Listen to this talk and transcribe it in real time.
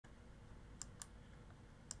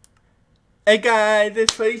Hey guys,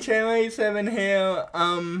 it's ep19 here.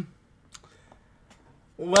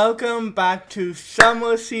 Welcome back to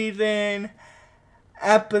summer season,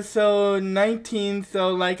 episode 19. So,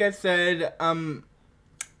 like I said,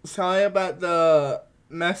 sorry about the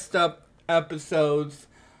messed up episodes,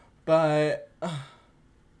 but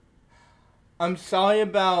I'm sorry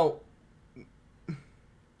about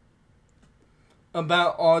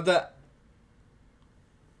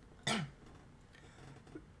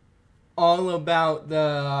all about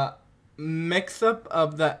the mix-up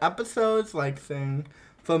of the episodes, like saying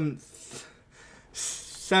from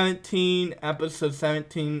episode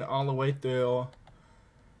 17 all the way through.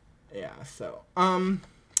 Yeah, so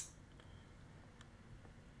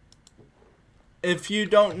if you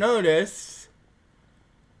don't notice,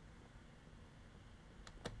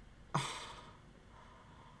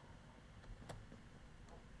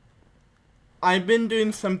 I've been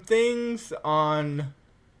doing some things on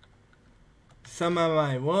some of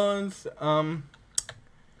my words.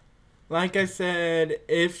 Like I said,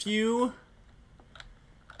 if you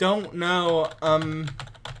don't know,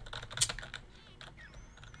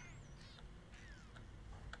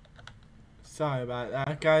 sorry about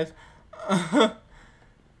that, guys.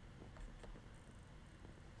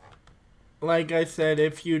 Like I said,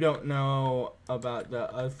 if you don't know about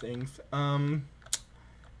the other things,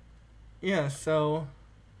 yeah, so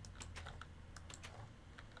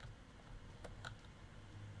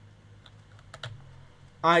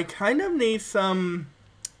I kind of need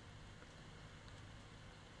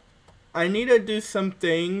I need to do some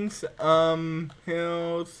things,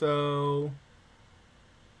 here, so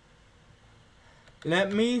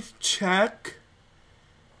let me check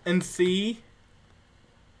and see.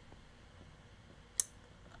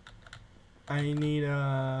 I need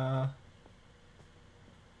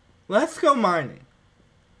let's go mining.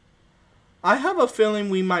 I have a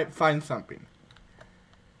feeling we might find something.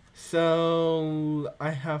 So,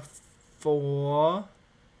 I have 4.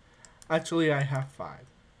 Actually, I have 5.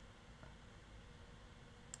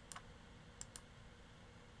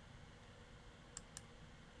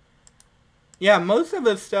 Yeah, most of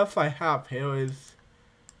the stuff I have here is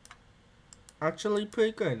actually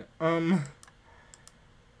pretty good.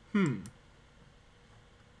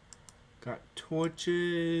 Got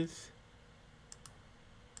torches.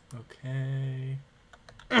 Okay.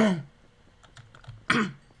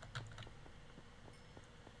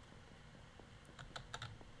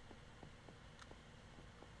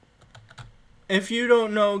 If you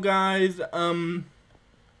don't know, guys, I'm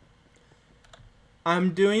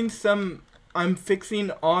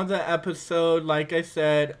fixing all the episode, like I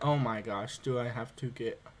said. Oh my gosh, do I have to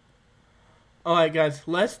get... Alright guys,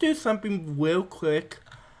 let's do something real quick.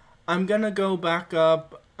 I'm gonna go back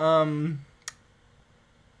up, and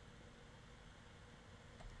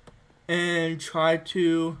try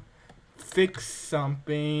to fix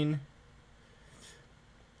something.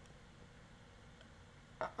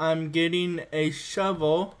 I'm getting a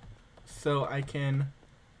shovel so I can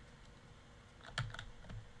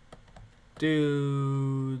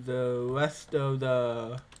do the rest of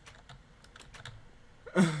the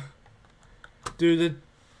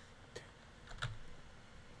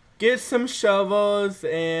get some shovels,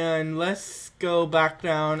 and let's go back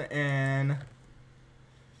down and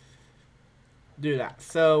do that.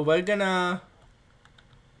 So we're gonna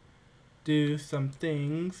do some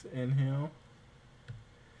things in here.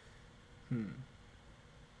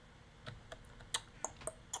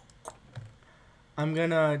 I'm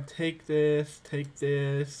gonna take this.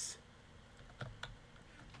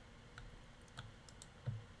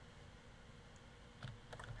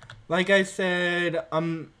 Like I said,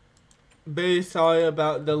 I'm very sorry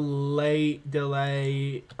about the late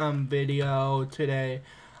delay video today.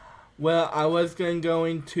 Well, I was going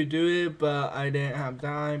to do it, but I didn't have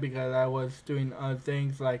time because I was doing other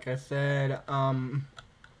things, like I said.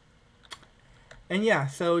 And yeah,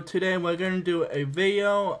 so today we're gonna do a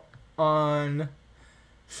video on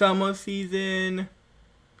summer season.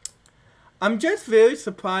 I'm just very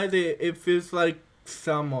surprised that it feels like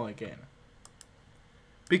summer again,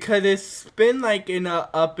 because it's been like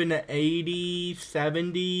up in the 80s,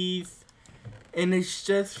 70s, and it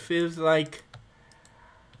just feels like,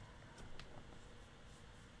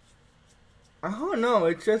 I don't know,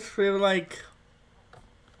 it just feels like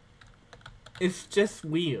it's just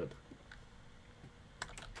weird.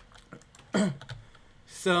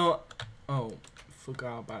 So, oh,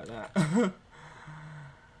 forgot about that.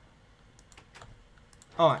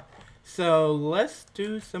 Alright, so let's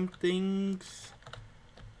do some things.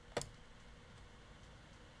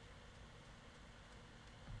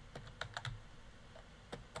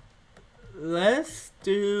 Let's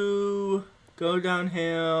do go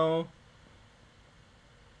downhill.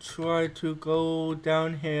 Try to go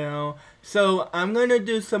downhill. So I'm gonna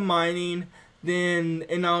do some mining. Then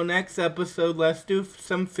in our next episode, let's do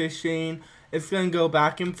some fishing. It's gonna go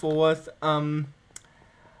back and forth. I'm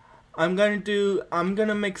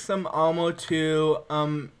gonna make some armor too.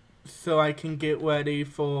 So I can get ready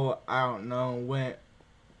for, I don't know when.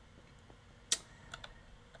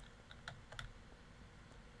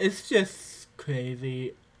 It's just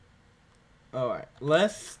crazy. Alright,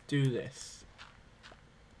 let's do this.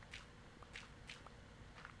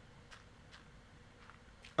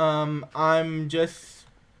 I'm just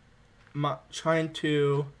trying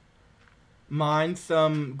to mine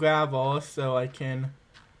some gravel so I can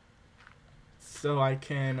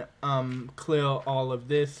clear all of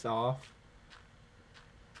this off.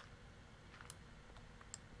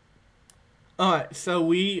 Alright, so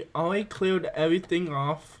we already cleared everything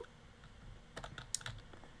off.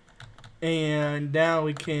 And now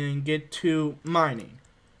we can get to mining.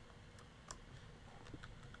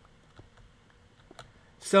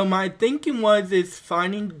 So my thinking is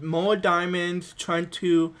finding more diamonds, trying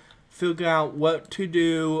to figure out what to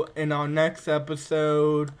do in our next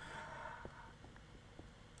episode.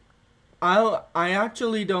 I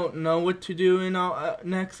actually don't know what to do in our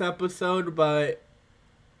next episode, but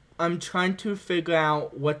I'm trying to figure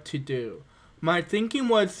out what to do. My thinking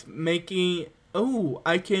was making,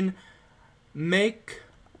 I can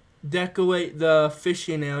decorate the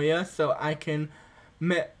fishing area, so I can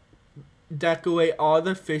decorate all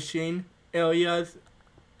the fishing areas,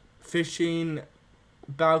 fishing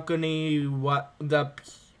balcony,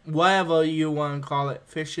 whatever you want to call it,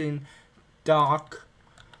 fishing dock.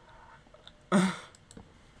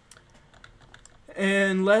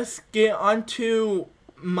 And let's get onto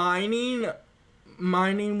mining.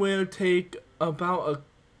 Mining will take about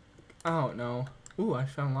I don't know. Ooh, I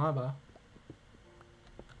found lava.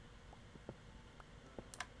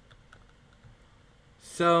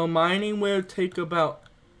 So mining will take about,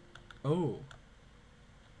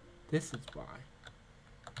 this is why.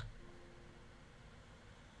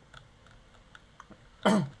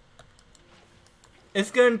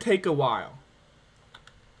 It's gonna take a while.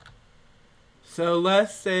 So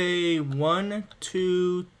let's say 1,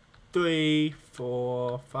 2, 3,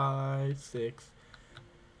 4, 5, 6,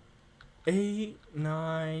 8,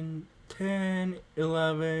 9, 10,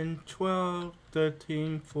 11, 12,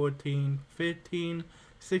 13, 14, 15,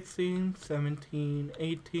 16, 17,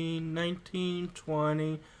 18, 19,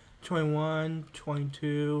 20, 21,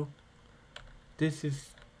 22. This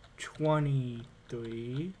is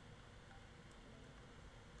 23.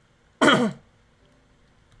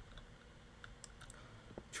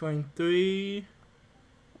 23,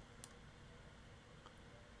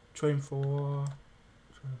 24,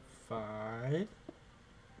 25,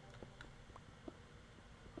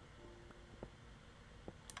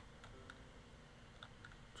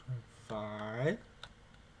 25,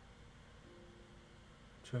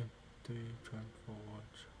 23, 24,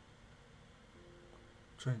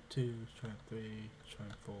 22, 23,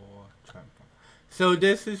 24, 25. So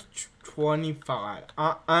this is 25.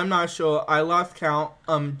 I'm not sure. I lost count.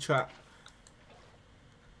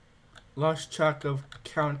 Lost track of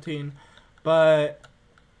counting, but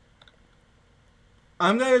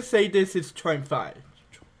I'm gonna say this is 25.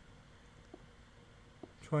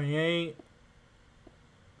 28.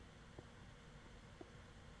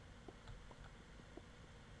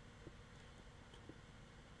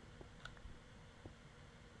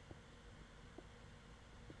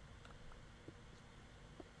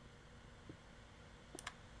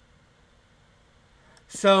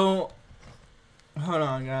 So, hold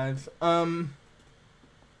on, guys.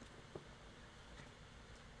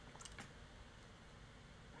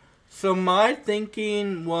 So my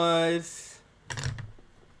thinking was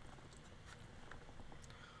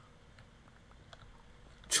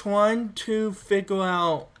trying to figure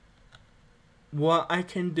out what I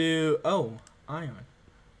can do. Oh, iron.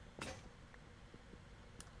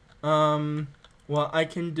 What I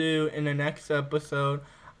can do in the next episode.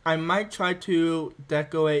 I might try to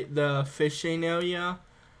decorate the fishing area,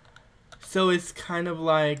 so it's kind of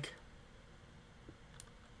like,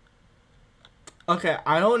 okay,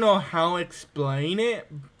 I don't know how to explain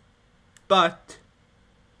it, but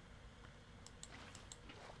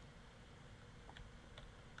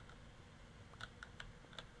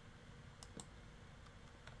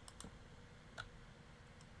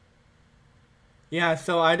yeah,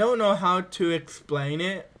 so I don't know how to explain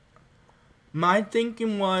it. My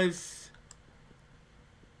thinking was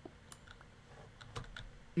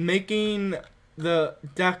decorating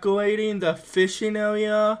the fishing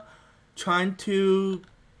area, trying to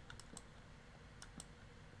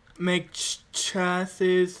make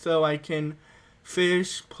chests so I can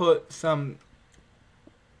put some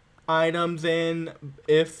items in.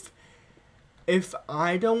 If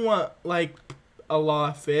I don't want like a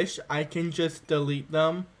lot of fish, I can just delete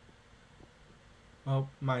them. Oh,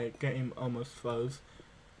 my game almost froze.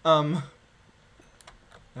 That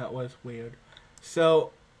was weird.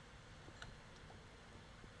 So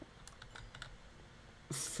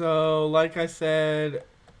like I said,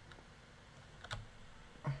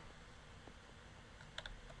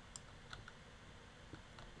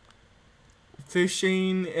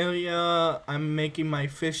 fishing area, I'm making my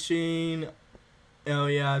fishing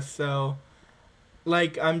area, so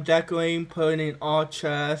like I'm decorating, putting in all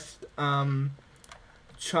chests.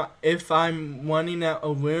 If I'm wanting out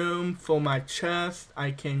a room for my chest,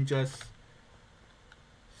 I can just.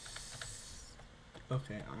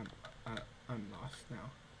 Okay, I'm lost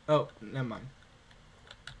now. Oh, never mind.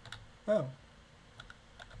 Oh,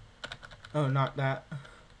 not that.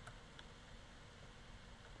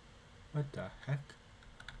 What the heck?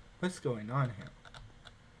 What's going on here?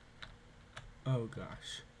 Oh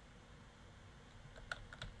gosh.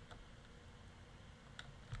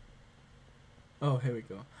 Oh, here we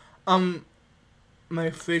go. My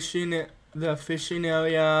the fishing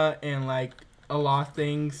area and like a lot of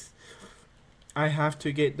things I have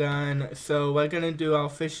to get done. So we're gonna do our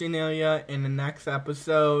fishing area in the next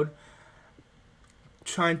episode.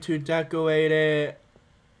 Trying to decorate it.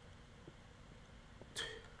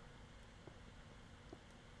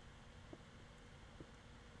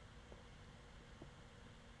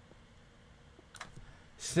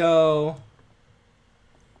 So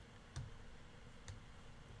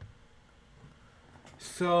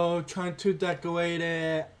trying to decorate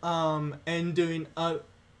it, and doing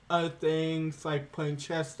other things like putting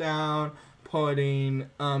chests down, putting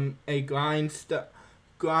a grinder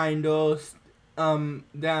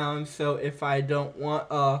down. So if I don't want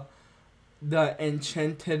the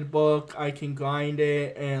enchanted book, I can grind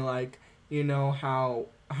it and like you know how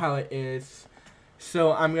it is.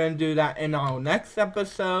 So I'm gonna do that in our next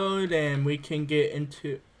episode, and we can get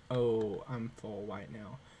into. Oh, I'm full right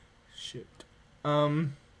now. Shoot.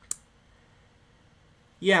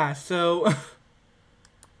 Yeah, so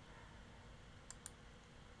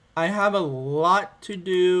I have a lot to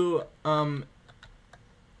do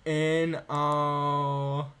in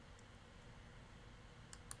our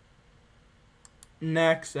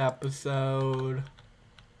next episode.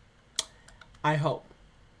 I hope.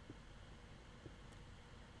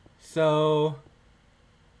 So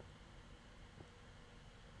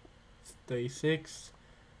 36,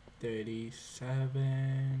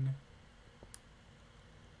 37,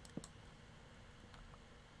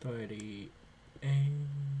 38,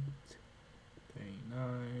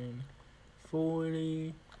 39,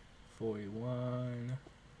 40, 41,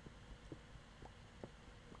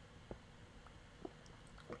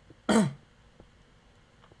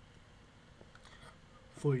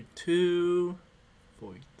 42,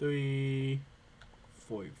 43,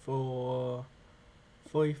 44,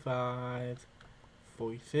 45,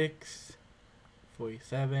 46,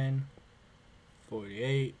 47,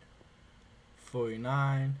 48,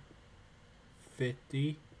 49,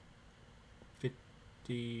 50,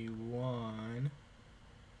 51,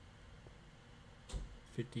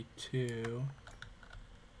 52,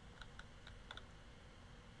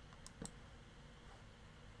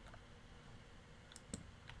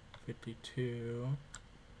 52,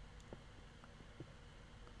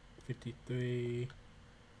 53,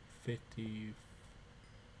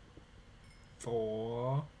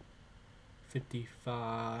 54,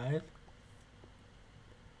 55,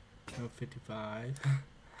 no 55.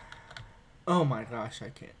 Oh my gosh, I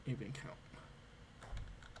can't even count.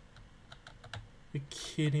 You're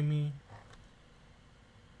kidding me?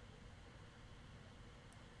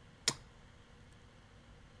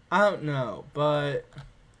 I don't know, but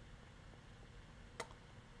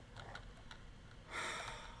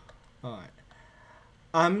alright.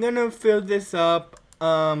 I'm gonna fill this up,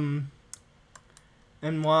 and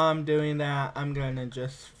while I'm doing that, I'm gonna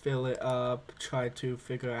just fill it up, try to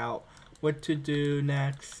figure out what to do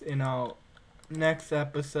next in our next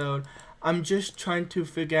episode. I'm just trying to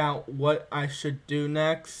figure out what I should do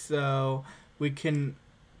next so I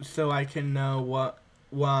can know what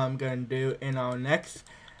I'm gonna do in our next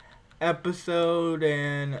episode.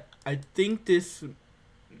 And I think this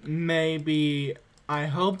may be, I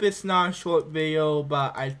hope it's not a short video,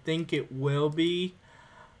 but I think it will be.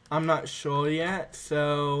 I'm not sure yet,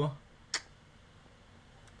 so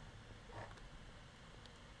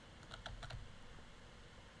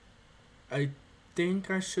I think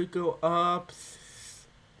I should go up.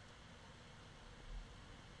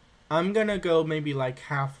 I'm gonna go maybe like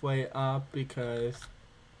halfway up because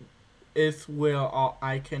it's where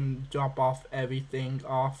I can drop off everything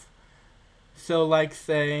off. So like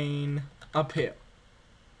saying up here.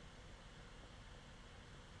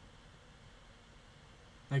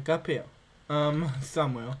 Like up here.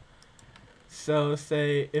 Somewhere. So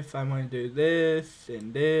say if I want to do this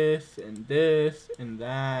and this and this and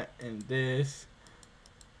that and this,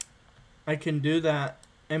 I can do that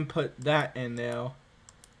and put that in there.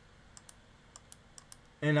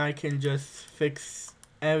 And I can just fix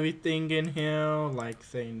everything in here, like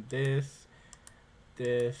saying this,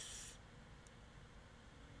 this,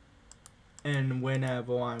 and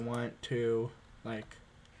whenever I want to, like,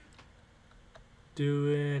 do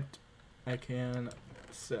it, I can.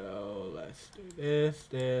 So let's do this,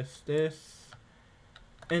 this,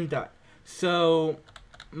 and done. So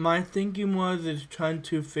my thinking is trying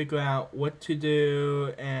to figure out what to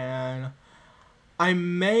do, and I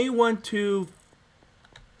may want to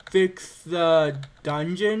fix the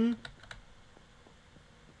dungeon.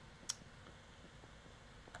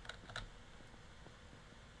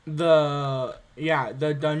 The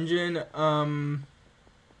dungeon,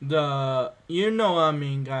 you know what I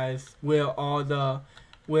mean, guys, where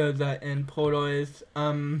the end portal is.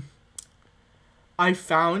 I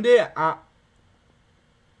found it.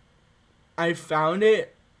 I found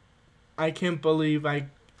it. I can't believe I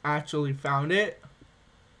actually found it.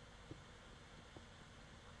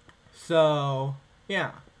 So,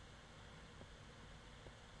 yeah.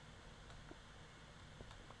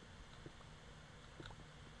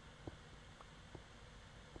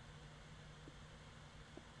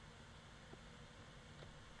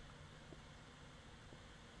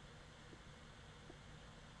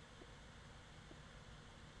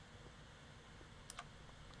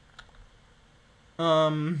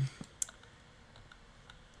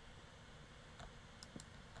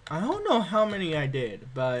 I don't know how many I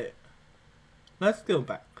did, but let's go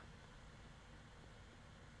back.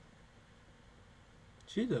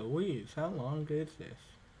 Gee Louise, how long is this?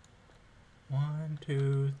 1,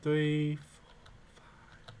 2, 3, 4,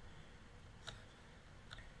 5,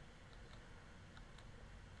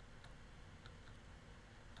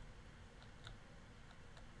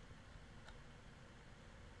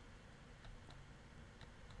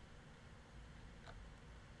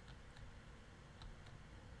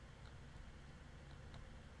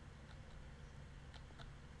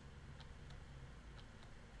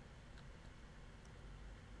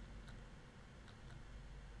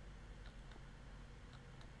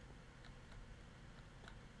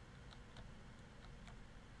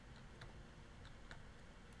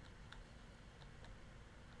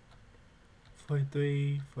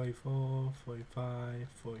 43, 44, 45,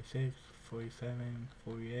 46, 47,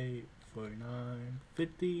 48, 49,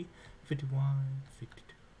 50, 51,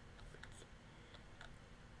 52,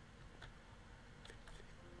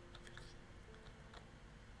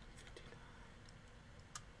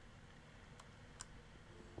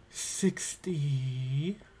 60,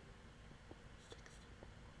 60,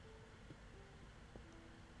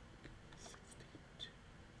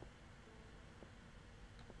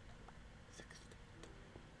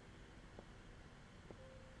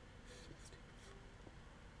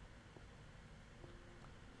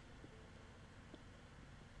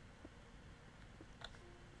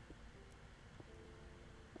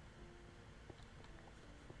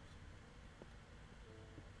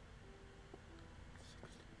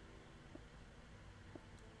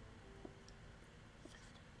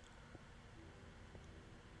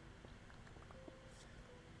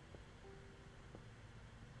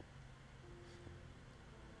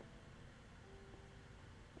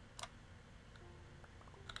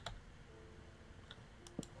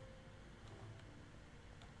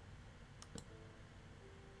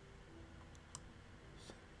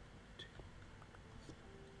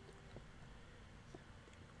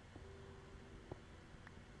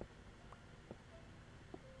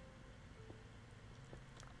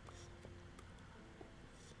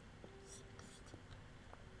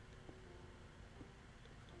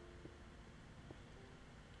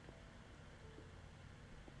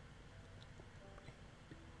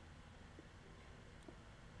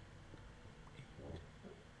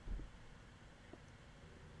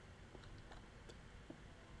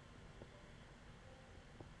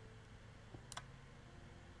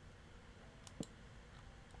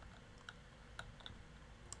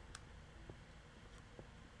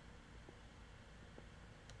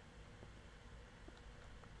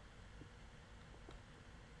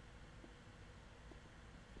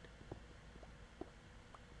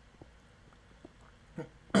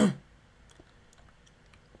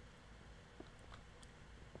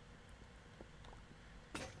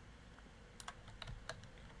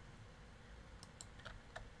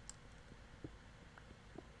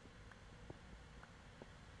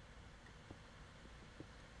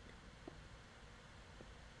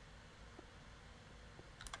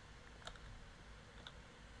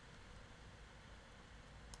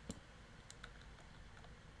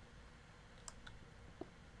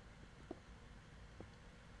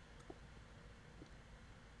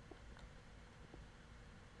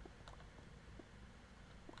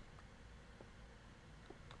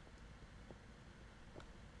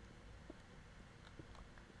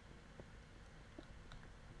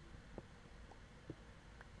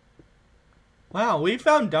 Wow, we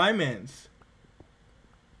found diamonds.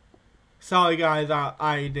 Sorry guys,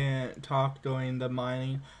 I didn't talk during the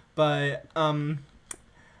mining, but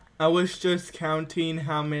I was just counting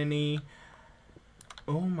how many.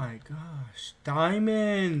 Oh my gosh,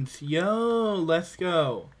 diamonds! Yo, let's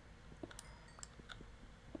go.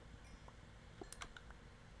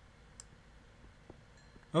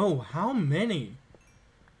 Oh, how many?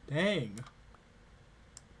 Dang.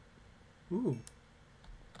 Ooh.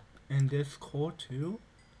 And this coal too?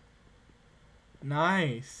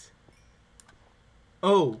 Nice.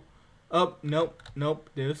 Oh. Oh, nope, nope.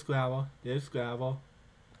 There's gravel. There's gravel.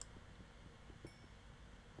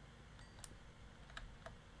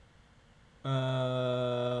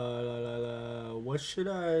 What should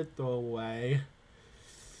I throw away?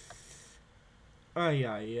 Ay,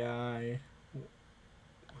 ay, ay.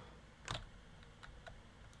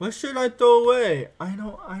 What should I throw away? I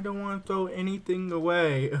don't want to throw anything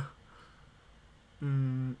away. Oh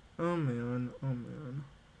man, oh man.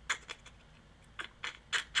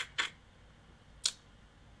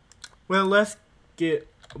 Well, let's get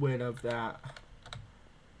rid of that.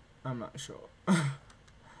 I'm not sure.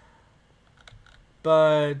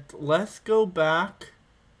 But let's go back.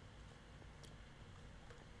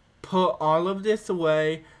 Put all of this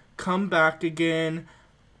away. Come back again.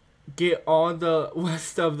 Get all the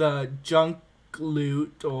rest of the junk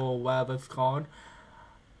loot or whatever it's called.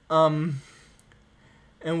 And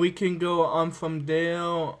we can go on from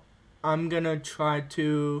there. I'm gonna try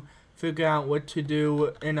to figure out what to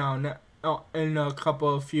do in a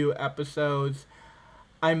couple of few episodes.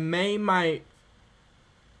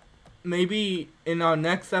 Maybe in our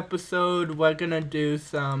next episode we're gonna do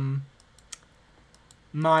some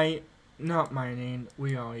not mining.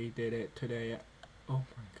 We already did it today. Oh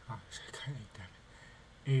my gosh, I can't eat that.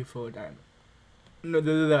 A4 diamond. No,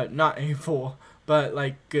 not A4, but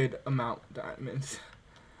like good amount of diamonds.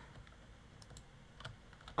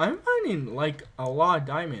 I'm finding like a lot of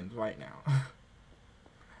diamonds right now.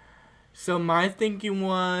 So my thinking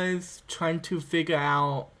was trying to figure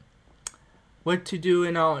out what to do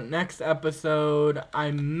in our next episode.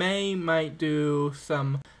 I might do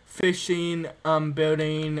some fishing,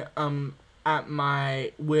 building, at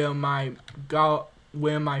where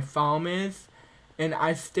my farm is, and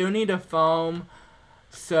I still need a farm,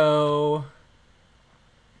 so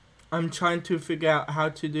I'm trying to figure out how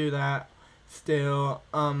to do that still,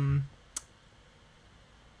 and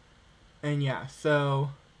yeah,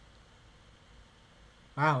 so,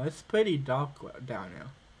 wow, it's pretty dark down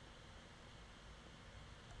now.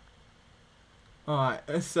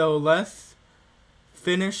 Alright, so let's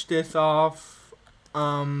finish this off,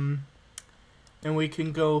 and we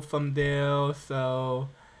can go from there. So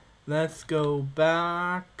let's go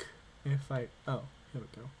back. Oh, here we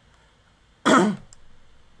go.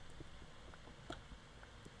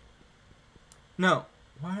 No,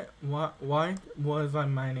 why was I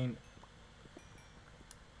mining?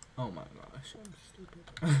 Oh my gosh, I'm stupid.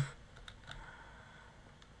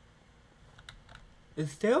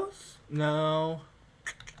 Is there? No.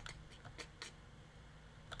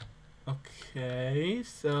 Okay,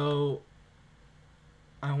 so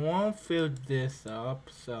I want to fill this up,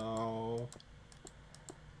 so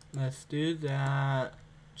let's do that.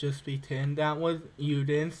 Just pretend you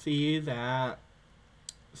didn't see that.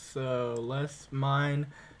 So let's mine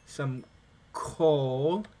some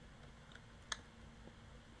coal.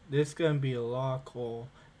 This is gonna be a lot of coal.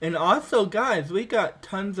 And also guys, we got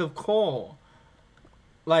tons of coal.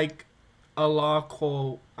 Like a lot of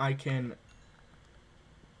coal. I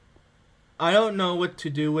don't know what to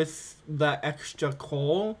do with the extra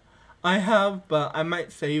coal I have, but I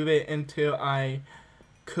might save it until I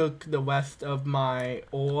cook the rest of my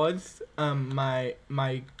ores, my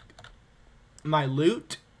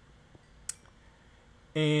loot.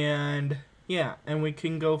 And yeah, and we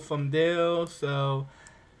can go from there. So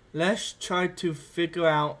let's try to figure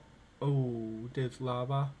out. Oh, there's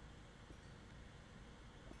lava.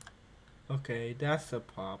 Okay, that's a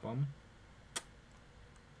problem.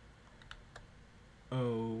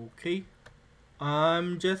 Okay,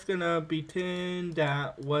 I'm just gonna pretend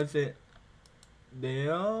that wasn't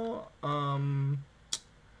there.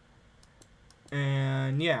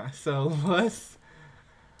 And yeah, so let's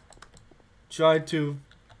try to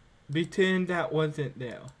pretend that wasn't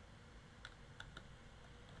there.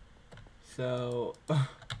 So,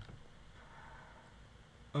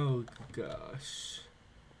 oh gosh.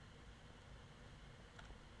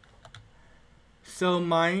 So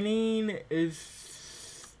mining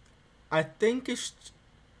is, I think it's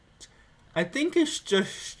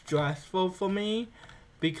just stressful for me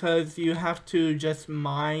because you have to just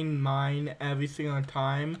mine every single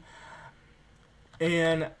time.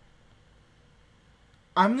 And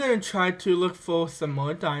I'm gonna try to look for some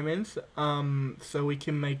more diamonds, so we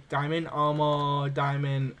can make diamond armor,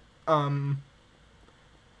 diamond,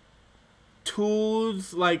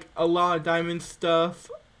 tools, like a lot of diamond stuff,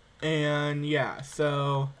 and yeah,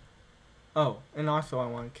 so, oh, and also I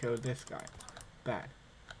want to kill this guy. Bad.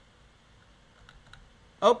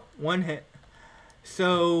 Oh, one hit.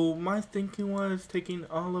 So, my thinking was taking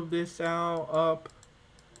all of this out, up.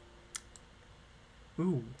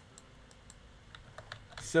 Ooh.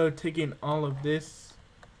 So, taking all of this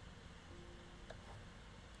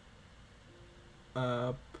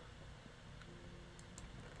up.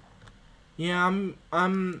 Yeah,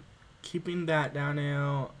 I'm keeping that down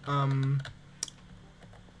now.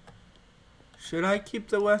 Should I keep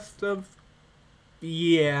the rest of...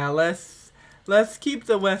 Yeah, let's keep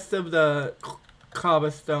the rest of the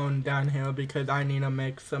cobblestone down here because I need to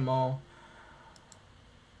make some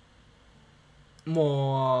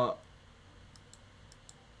more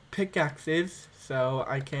pickaxes so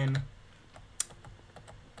I can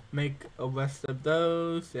make a rest of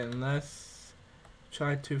those, and let's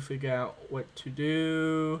try to figure out what to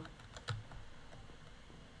do.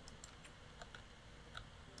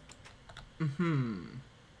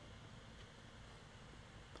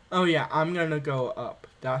 Oh yeah, I'm gonna go up.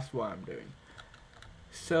 That's what I'm doing.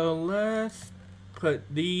 So let's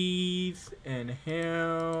put these in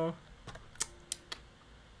here.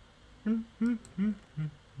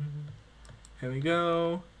 Here we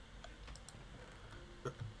go.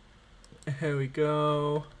 Here we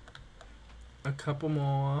go. A couple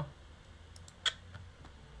more.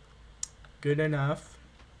 Good enough.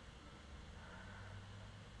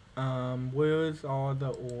 Where's all the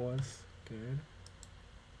ores? Good.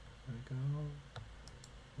 There we go.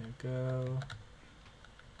 There we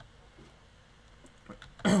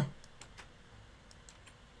go.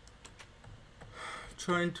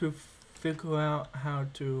 Trying to figure out how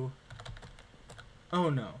to... Oh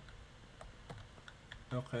no.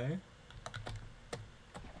 Okay.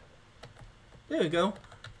 There we go.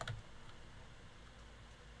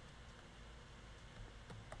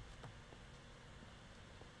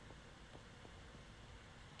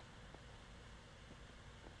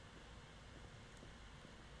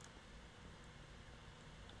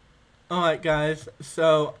 Alright guys,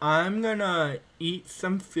 so I'm gonna eat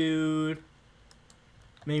some food.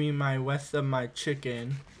 Maybe my rest of my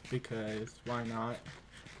chicken, because why not?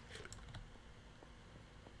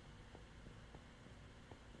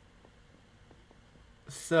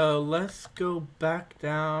 So let's go back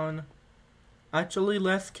down. Actually,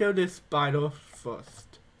 let's kill this spider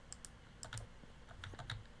first.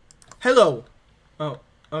 Hello! Oh,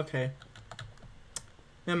 okay.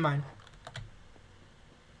 Never mind.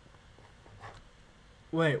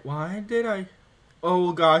 Wait, why did I...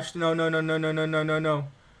 Oh gosh, no, no, no, no, no, no, no, no, no.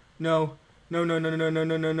 No, no, no, no, no, no,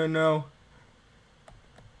 no, no, no, no.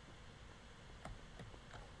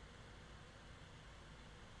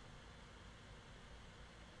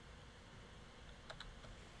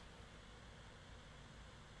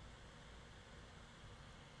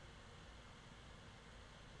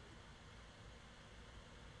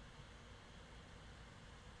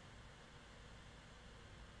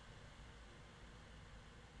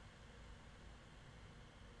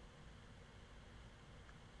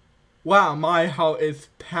 Wow, my heart is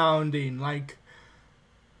pounding, like...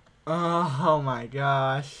 Oh my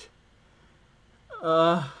gosh.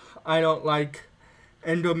 I don't like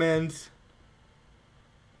Endermans.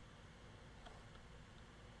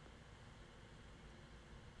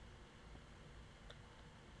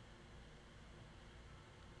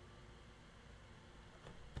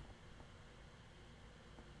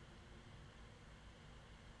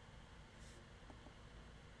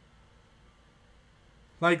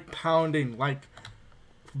 Like pounding, like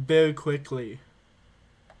very quickly.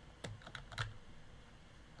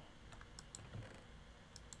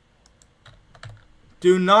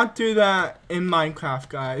 Do not do that in Minecraft,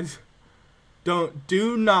 guys.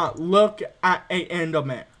 Do not look at a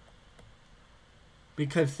Enderman.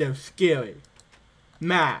 Because they're scary,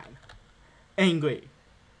 mad, angry.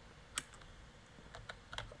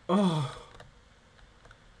 Oh.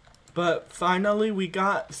 But finally we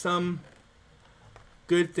got some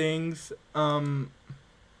good things. Some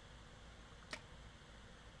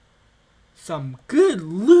good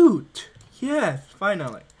loot. Yes,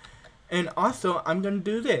 finally. And also, I'm gonna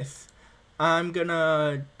do this. I'm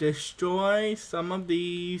gonna destroy some of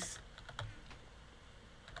these.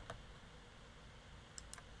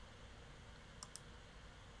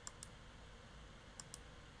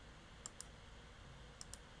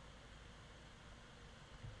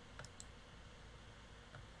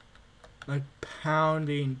 like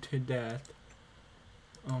pounding to death.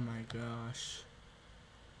 Oh my gosh.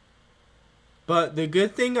 But the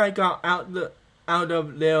good thing I got out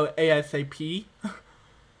of there ASAP.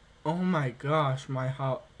 Oh my gosh, my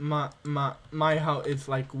heart is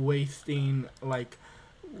like wasting, like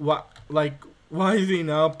rising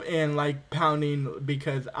up and like pounding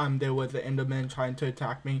because there was an Enderman trying to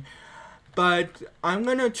attack me. But I'm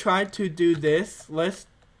gonna try to do this. Let's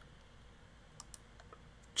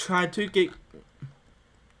try to get.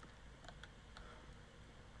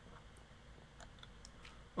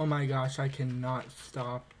 Oh my gosh, I cannot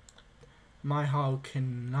stop. My heart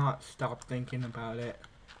cannot stop thinking about it.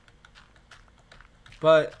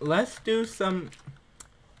 But let's do some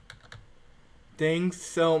things.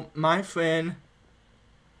 So my friend,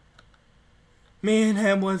 me and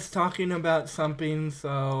him was talking about something,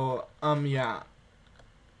 so yeah.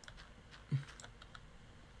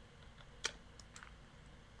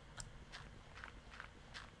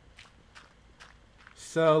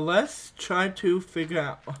 So let's try to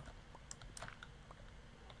figure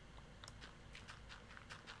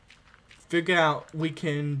out we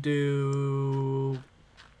can do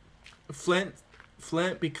flint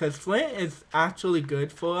because flint is actually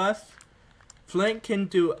good for us. Flint can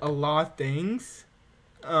do a lot of things.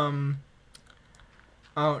 I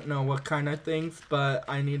don't know what kind of things, but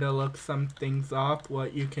I need to look some things up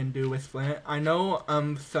what you can do with flint. I know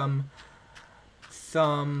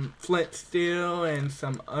some flint steel and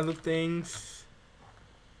some other things.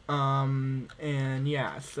 And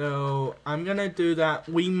yeah, so I'm gonna do that.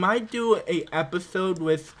 We might do a episode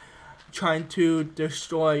with trying to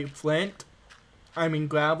destroy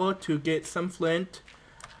gravel to get some flint.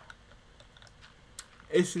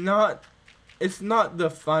 It's not the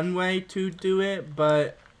fun way to do it,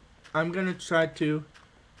 but I'm gonna try to.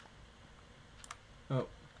 Oh,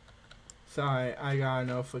 sorry, I got a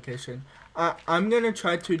notification. I'm gonna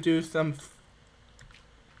try to do some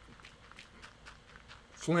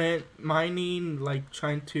flint mining, like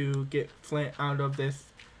trying to get flint out of this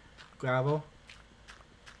gravel.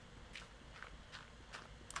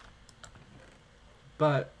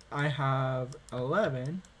 But I have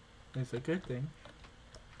 11. It's a good thing.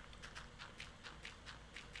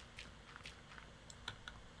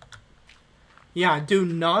 Yeah, do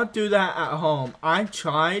not do that at home. I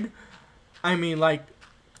tried. Like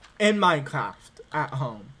in Minecraft at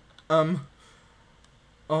home.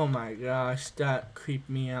 Oh my gosh, that creeped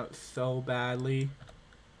me out so badly.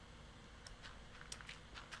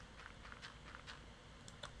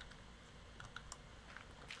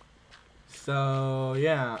 So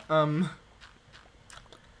yeah,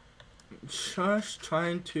 just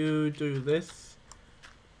trying to do this.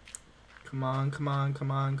 Come on, come on,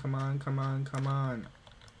 come on, come on, come on, come on.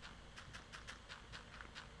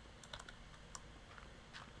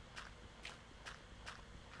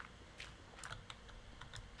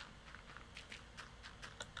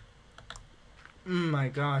 My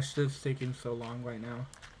gosh, this is taking so long right now.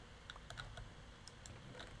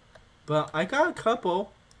 But I got a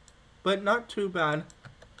couple, but not too bad.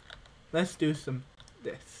 Let's do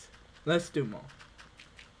this. Let's do more.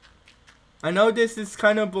 I know this is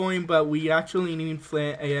kind of boring, but we actually need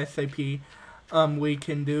flint ASAP. We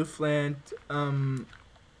can do flint. I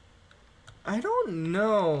don't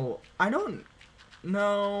know.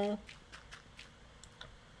 No,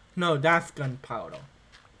 that's gunpowder.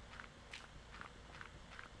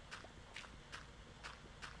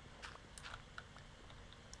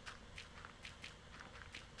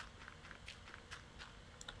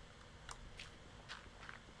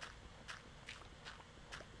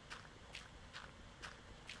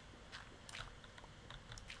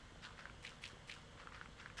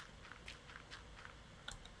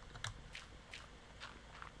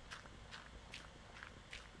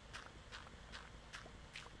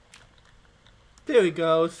 There we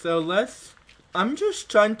go. So I'm just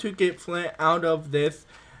trying to get flint out of this.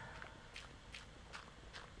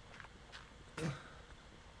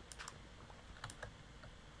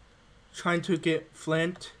 Trying to get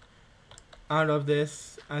flint out of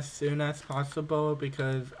this as soon as possible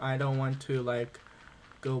because I don't want to like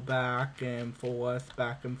go back and forth.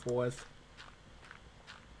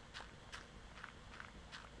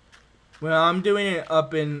 Well, I'm doing it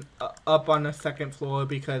up on the second floor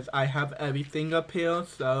because I have everything up here,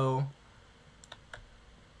 so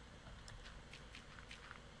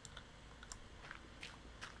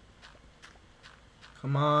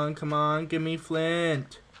come on, give me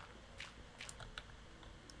flint.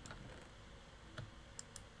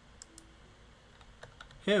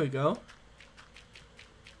 Here we go.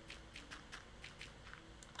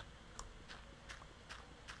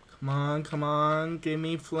 Come on, give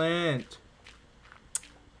me flint.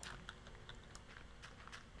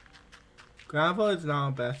 Gravel is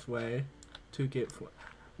not the best way to get flint.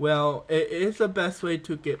 Well, it is the best way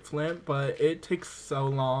to get flint, but it takes so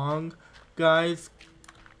long, guys.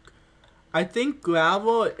 I think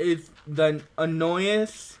gravel is the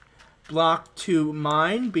annoyingest block to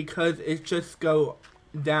mine because it just go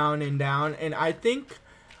down and down. And I think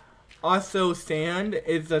also sand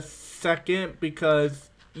is the second because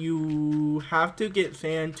you have to get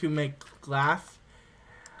sand to make glass.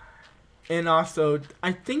 And also,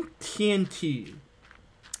 I think TNT.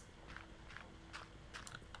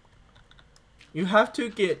 You have to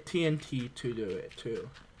get TNT to do it too.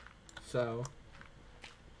 So,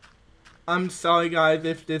 I'm sorry guys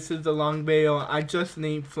if this is a long video. I just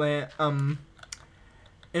need flint. And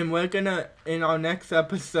we're gonna, in our next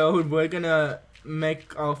episode, we're gonna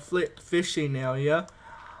make our fishing area.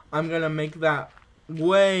 I'm gonna make that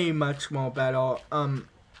way much more better.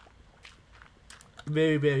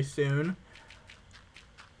 Very, very soon.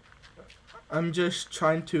 I'm just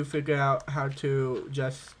trying to figure out how to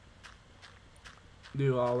just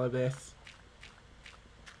do all of this.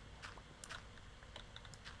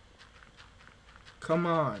 Come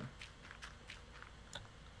on.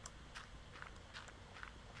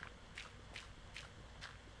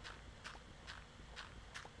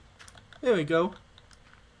 There we go.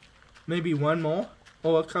 Maybe one more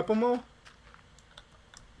or a couple more.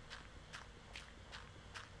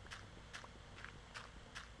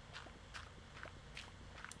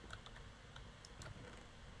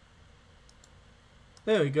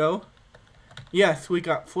 There we go. Yes, we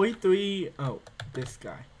got 43. Oh, this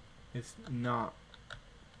guy is not.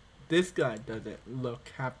 This guy doesn't look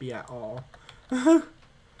happy at all.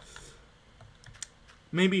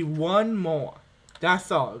 Maybe one more.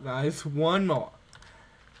 That's all, guys. One more.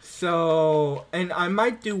 So, and I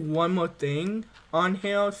might do one more thing on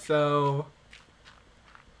here, so.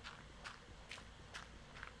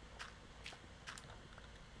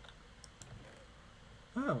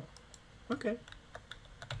 Oh, okay.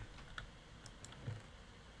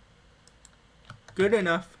 Good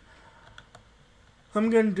enough. I'm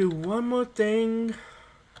gonna do one more thing.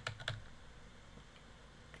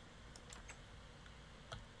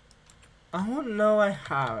 I don't know I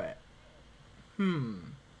have it.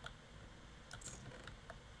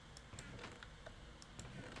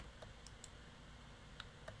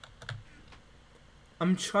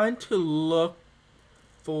 I'm trying to look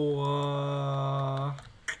for.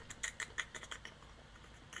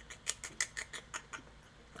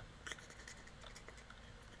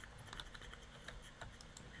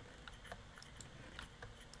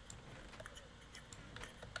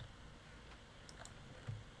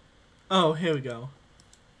 Oh, here we go.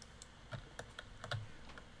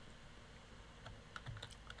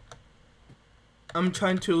 I'm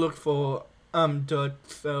trying to look for dirt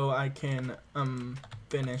so I can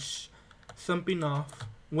finish something off.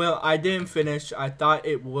 Well, I didn't finish. I thought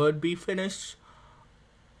it would be finished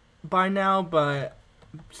by now, but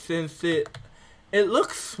since it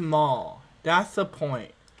looks small, that's the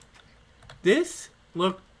point. This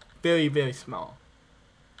looked very, very small.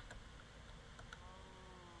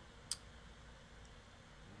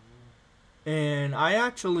 And I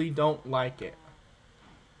actually don't like it.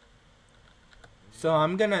 So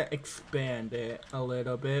I'm gonna expand it a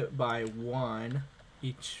little bit by one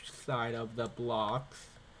each side of the blocks.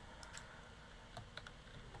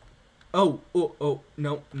 Oh,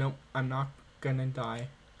 no, I'm not gonna die.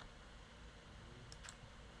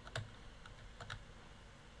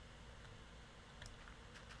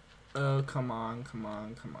 Oh, come on. Come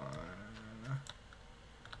on.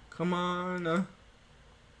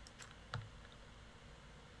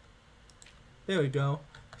 There we go.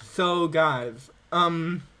 So guys,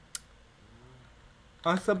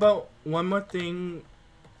 that's about one more thing.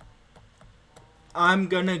 I'm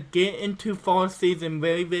gonna get into fall season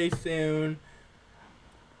very, very soon.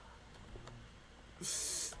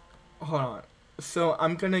 Hold on. So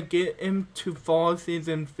I'm gonna get into fall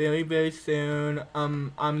season very, very soon.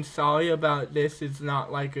 I'm sorry about this. It's not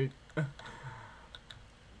like a.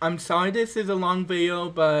 I'm sorry this is a long video,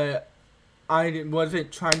 but I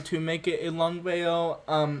wasn't trying to make it a long video.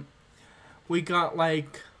 We got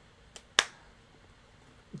like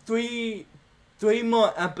three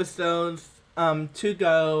more episodes to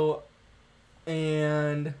go,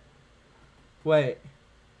 and wait,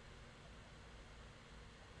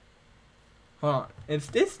 hold on. Is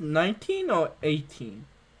this 19 or 18?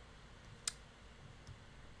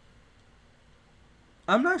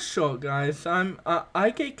 I'm not sure, guys. I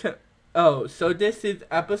get oh, so this is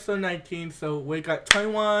episode 19, so we got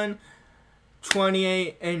 21,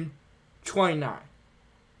 28, and 29.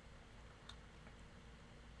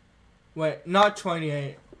 Wait, not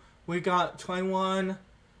 28. we got 21,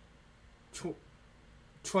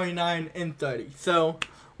 29, and 30. So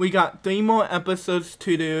we got 3 more episodes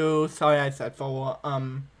to do. Sorry, I said 4.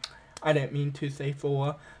 I didn't mean to say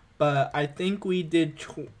 4, but I think we did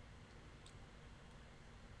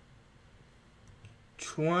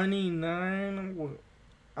 29.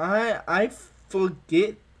 I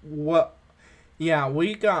forget what. Yeah,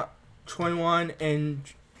 we got 21 and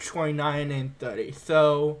 29 and 30.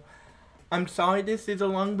 So I'm sorry this is a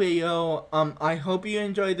long video. I hope you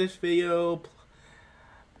enjoyed this video.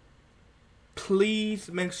 Please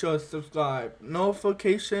make sure to subscribe,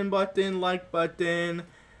 notification button, like button,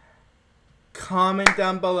 comment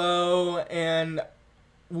down below, and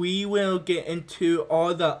we will get into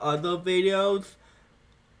all the other videos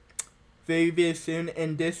very soon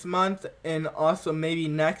in this month, and also maybe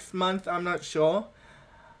next month, I'm not sure.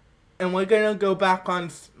 And we're gonna go back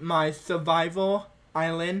on my survival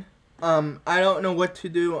island. I don't know what to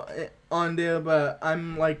do on there, but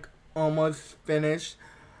I'm like almost finished.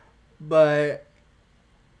 But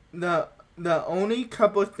the only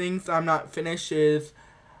couple things I'm not finished is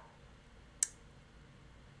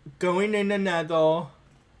going in the nether,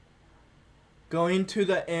 going to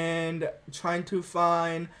the end, trying to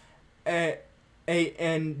find a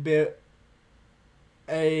end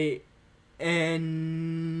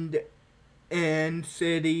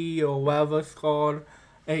city, or whatever it's called,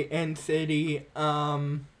 a end city.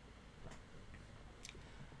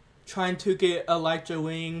 Trying to get Elytra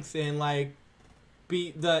wings and like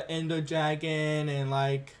beat the Ender Dragon and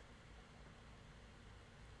like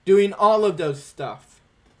doing all of those stuff.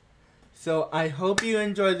 So I hope you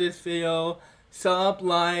enjoyed this video. Sub,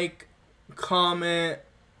 like, comment.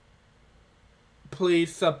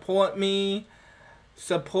 Please support me.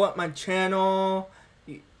 Support my channel.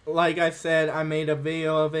 Like I said, I made a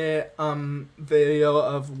video of it. Video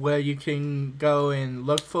of where you can go and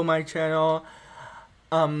look for my channel.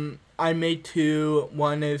 I made 2.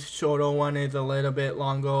 One is shorter, one is a little bit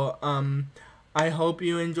longer. I hope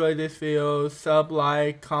you enjoyed this video. Sub,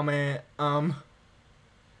 like, comment, and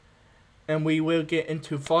we will get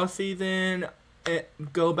into fall season.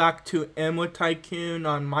 Go back to Emerald Tycoon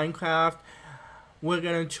on Minecraft. We're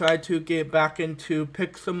gonna try to get back into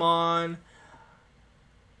Pixelmon.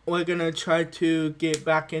 We're gonna try to get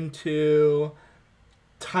back into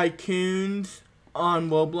Tycoons on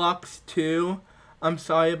Roblox too. I'm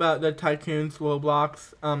sorry about the Tycoons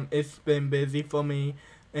Roblox. It's been busy for me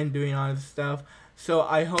and doing all this stuff. So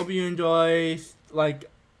I hope you enjoy. Like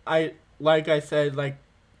I said, like,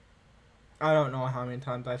 I don't know how many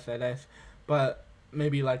times I said this, but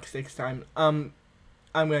maybe like 6 times. I'm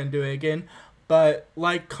gonna do it again. But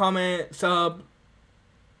like, comment, sub,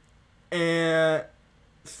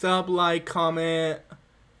 like, comment,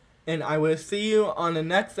 and I will see you on the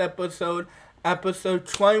next episode, episode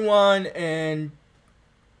 21 and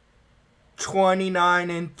 29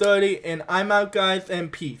 and 30, and I'm out, guys,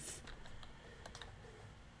 and peace.